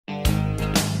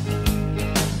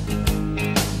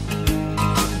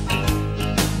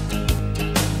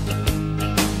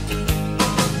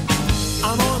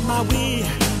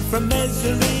from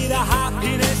misery to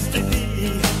happiness to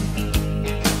thee.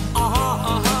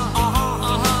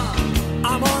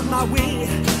 I'm on my way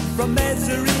from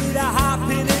misery to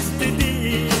happiness to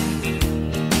thee.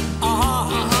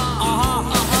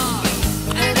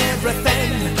 And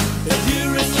everything that you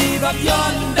receive up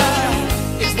yonder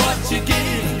is what you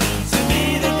give to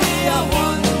me the day I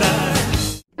wonder.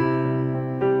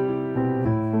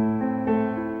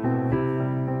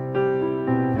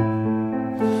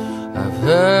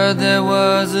 Heard there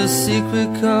was a secret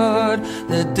chord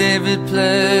that David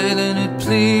played and it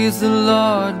pleased the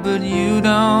Lord, but you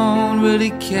don't really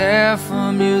care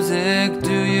for music,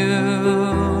 do you?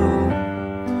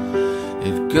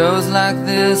 It goes like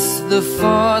this: the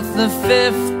fourth, the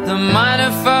fifth, the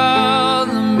minor fall,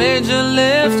 the major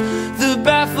lift, the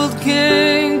baffled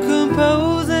king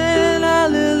composing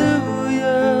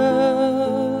hallelujah,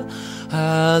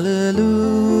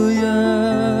 hallelujah.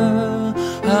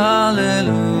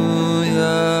 Hallelujah,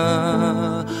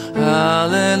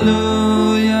 hallelujah,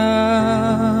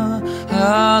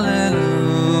 hallelujah.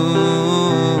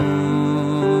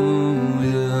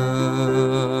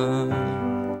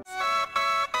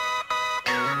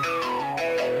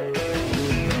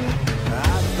 I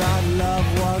thought love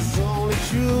was only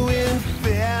true in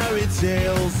fairy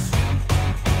tales,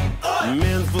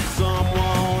 meant for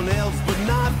someone else but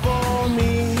not for me.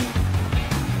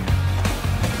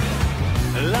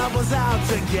 Love was out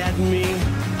to get me,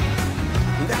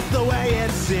 that's the way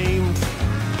it seemed.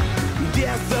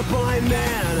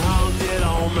 Disappointment haunted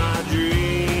all my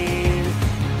dreams.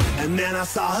 And then I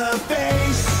saw her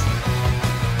face.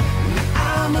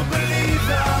 Now I'm a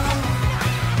believer,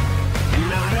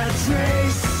 not a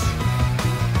trace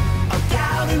of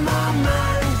doubt in my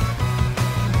mind.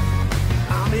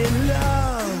 I'm in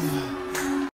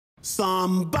love.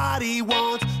 Somebody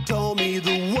once told me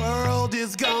the world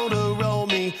is gonna roll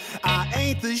me. I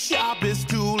ain't the sharpest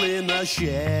tool in the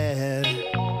shed.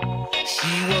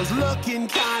 She was looking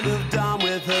kind of dumb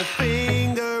with her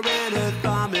finger and her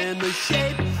thumb in the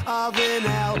shape of an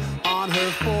L on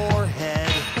her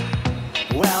forehead.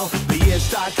 Well, the years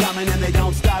start coming and they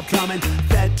don't stop coming.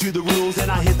 Fed to the rules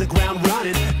and I hit the ground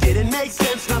running. Didn't make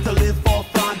sense not to live for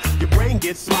fun. Your brain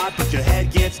gets smart but your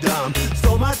head gets dumb.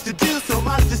 So much to do, so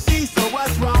much to see. So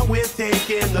what's wrong with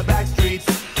taking the back streets?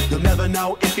 You'll never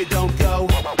know if you don't go.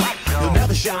 You'll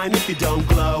never shine if you don't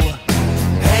glow.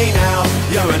 Hey now,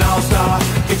 you're an all-star.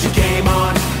 Get your game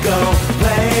on, go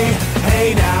play.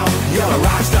 Hey now, you're a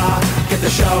rock star. Get the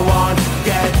show on,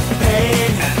 get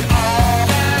paid. And all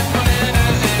that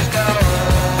glitters is gold.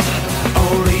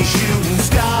 Only shooting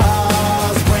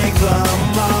stars break the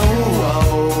mold.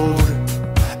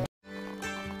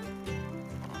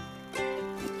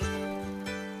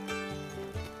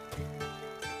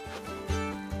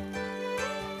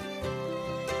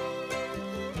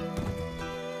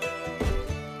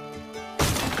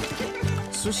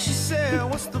 So she said,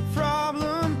 what's the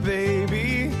problem,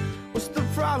 baby? What's the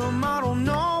problem? I don't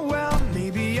know. Well,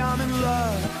 maybe I'm in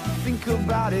love. Think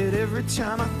about it every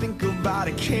time I think about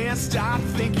it. Can't stop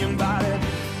thinking about it.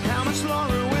 How much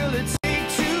longer will it take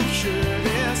to cure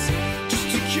this?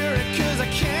 Just to cure it, cause I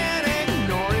can't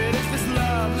ignore it. If this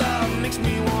love, love makes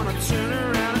me wanna turn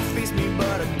around and face me,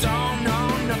 but I don't know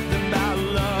nothing about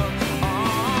love.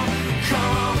 Oh,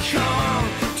 come on,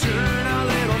 turn a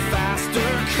little faster.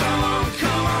 Come on,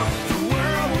 the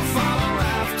world will follow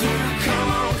after. Come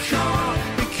on,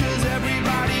 because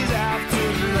everybody's after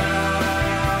love.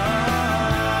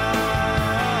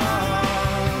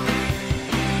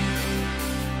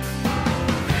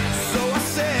 So I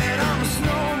said I'm a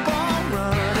snowball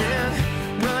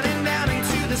running down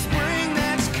into the spring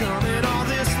that's coming. All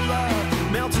this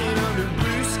love melting under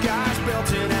blue skies,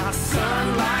 belting out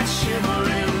sunlight,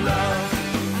 shimmering love.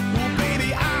 Well,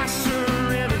 baby, I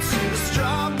surrender to the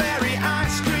strawberry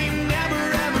ice cream, never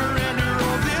ever enter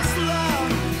all this love.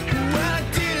 Well, I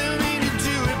didn't mean to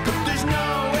do it, but there's no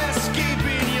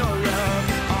escaping your love.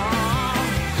 Oh,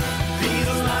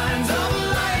 these lines of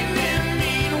lightning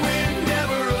mean we're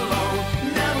never alone,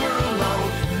 never alone.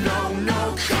 No,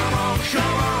 come on,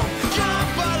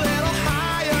 jump a little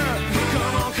higher.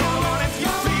 Come on, if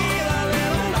you feel a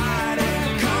little lighter.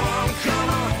 Come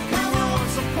on, we were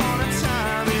once upon a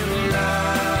time in love.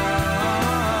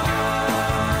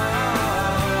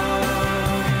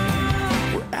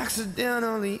 We're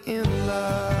accidentally in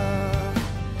love.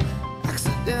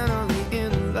 Accidentally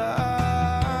in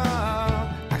love.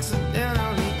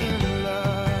 Accidentally in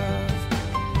love.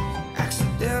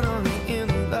 Accidentally in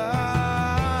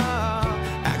love.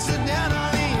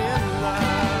 Accidentally in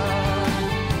love.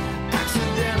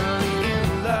 Accidentally in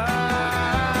love.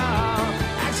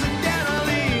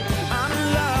 Accidentally, I'm in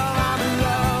love, I'm in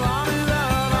love,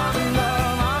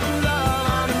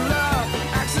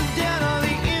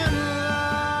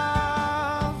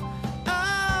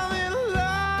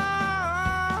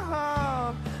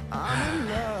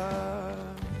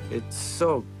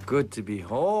 so good to be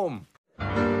home.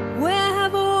 Where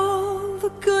have all the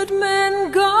good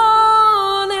men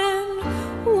gone, and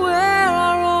where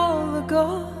are all the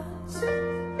gods?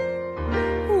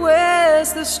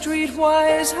 Where's the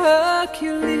streetwise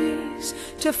Hercules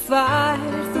to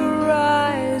fight the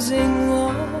rising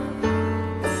odds?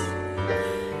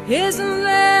 Isn't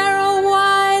there a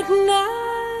white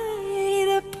knight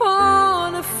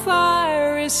upon a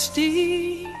fiery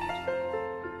steed?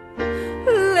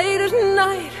 Late at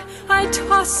night I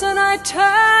toss and I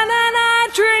turn and I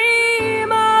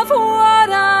dream of what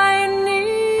I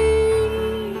need.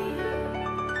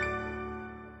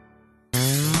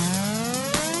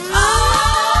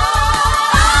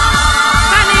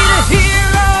 I need a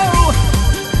hero.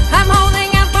 I'm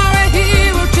holding out for a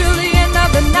hero till the end of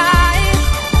the night.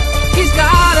 He's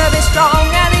gotta be strong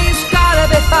and he's gotta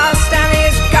be fast and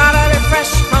he's gotta be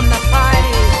fresh from the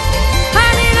fight. I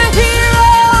need a hero.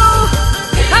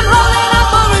 I'm holding out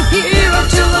for a hero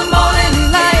till the morning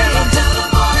light.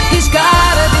 He's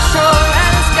gotta be sure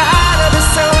and he's gotta be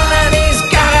soon and he's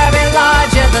gotta be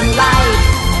larger than life,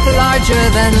 larger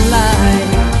than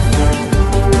life.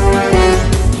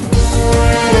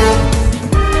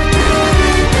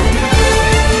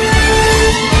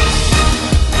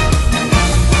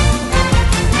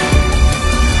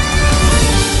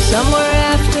 Somewhere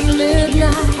after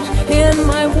midnight, in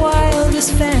my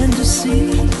wildest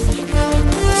fantasy,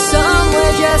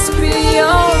 somewhere just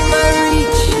beyond my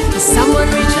reach, someone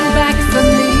reaching back for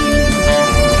me.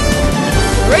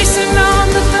 Racing on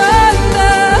the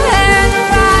thunder and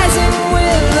rising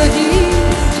with the heat.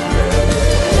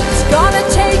 It's gonna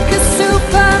take a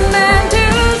Superman to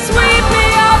sweep me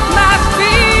off my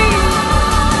feet.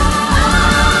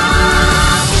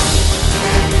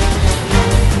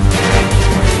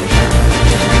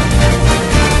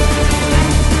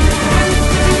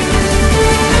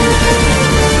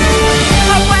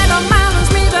 Where the mountains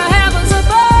meet the heavens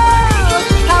above,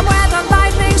 where the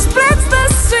lightning splits the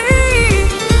sea,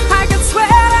 I could swear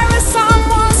there is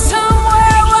someone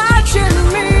somewhere watching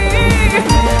me.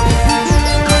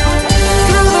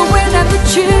 Through the wind and the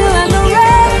chill and the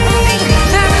rain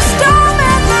and the storm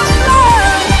and the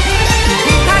flood,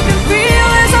 I can feel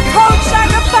his approach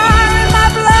like a fire in my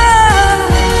blood.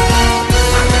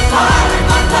 Like a fire in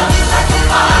my blood, like a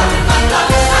fire in my blood, like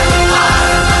a fire in my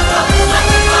blood, like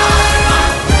a fire in my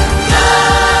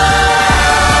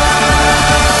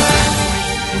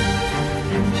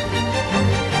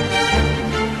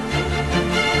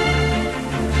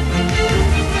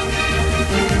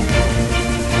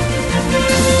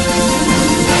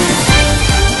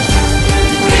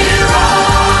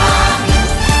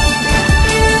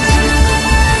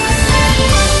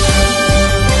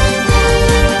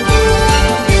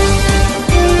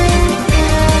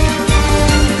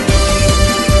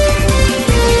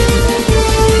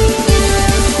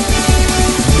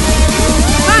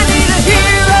I need a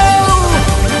hero.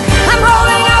 I'm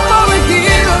holding out for a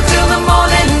hero till the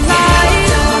morning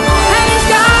light. And he's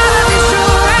gotta be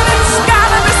sure and it's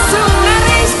gotta be soon and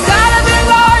he's gotta be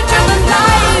larger than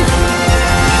life.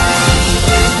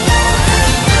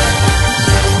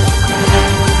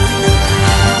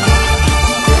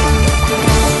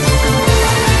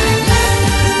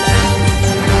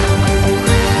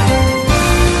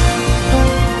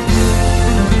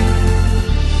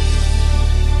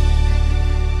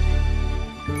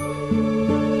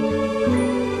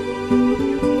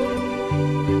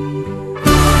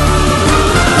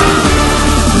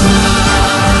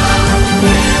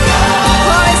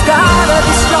 Oh, he's gotta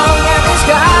be strong and he's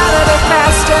gotta be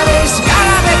fast and he's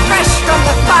gotta be fresh from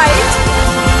the fight.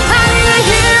 I need a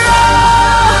hero.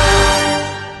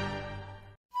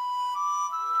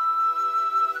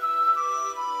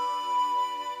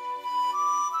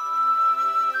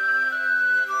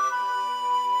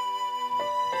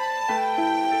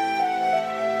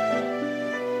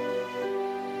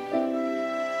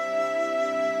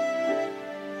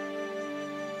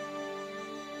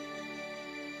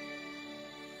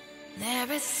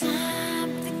 There is